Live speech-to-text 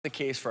The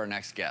case for our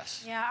next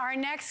guest. Yeah, our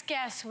next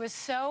guest was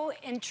so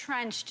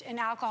entrenched in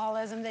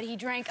alcoholism that he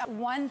drank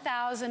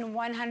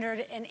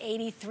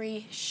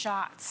 1,183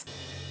 shots.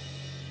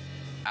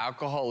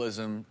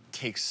 Alcoholism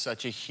takes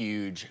such a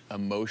huge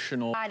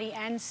emotional Body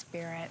and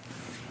spirit.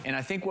 And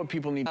I think what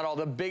people need,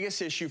 the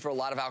biggest issue for a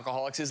lot of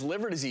alcoholics is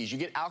liver disease. You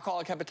get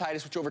alcoholic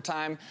hepatitis, which over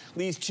time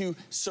leads to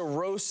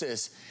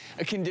cirrhosis,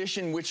 a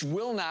condition which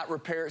will not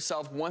repair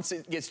itself once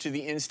it gets to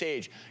the end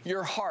stage.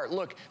 Your heart,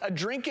 look, a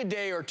drink a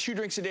day or 2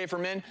 drinks a day for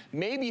men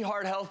may be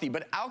heart healthy,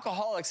 but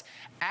alcoholics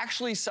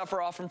actually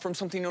suffer often from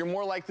something you're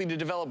more likely to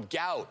develop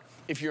gout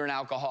if you're an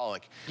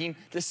alcoholic.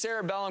 The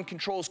cerebellum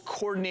controls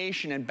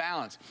coordination and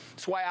balance.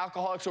 That's why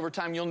alcoholics over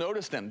time, you'll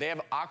notice them. They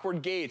have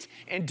awkward gaits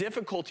and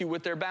difficulty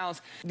with their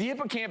balance. The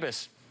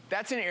hippocampus,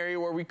 that's an area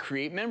where we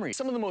create memory.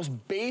 Some of the most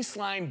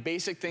baseline,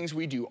 basic things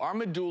we do. Our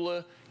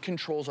medulla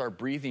controls our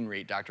breathing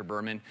rate, Dr.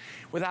 Berman.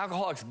 With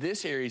alcoholics,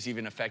 this area is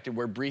even affected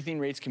where breathing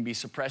rates can be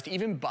suppressed.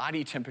 Even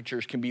body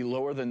temperatures can be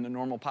lower than the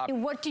normal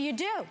population. What do you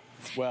do?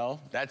 Well,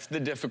 that's the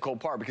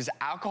difficult part because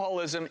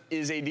alcoholism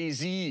is a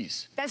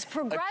disease. That's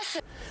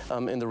progressive.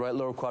 In the right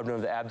lower quadrant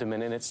of the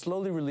abdomen, and it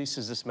slowly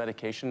releases this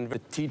medication. The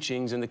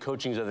teachings and the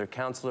coachings of their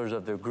counselors,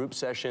 of their group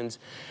sessions,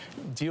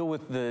 deal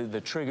with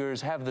the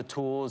triggers, have the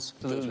tools.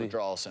 Those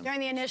withdrawal symptoms. During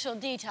the initial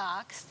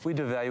detox. We'd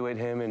evaluate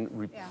him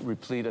and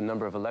replete a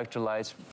number of electrolytes,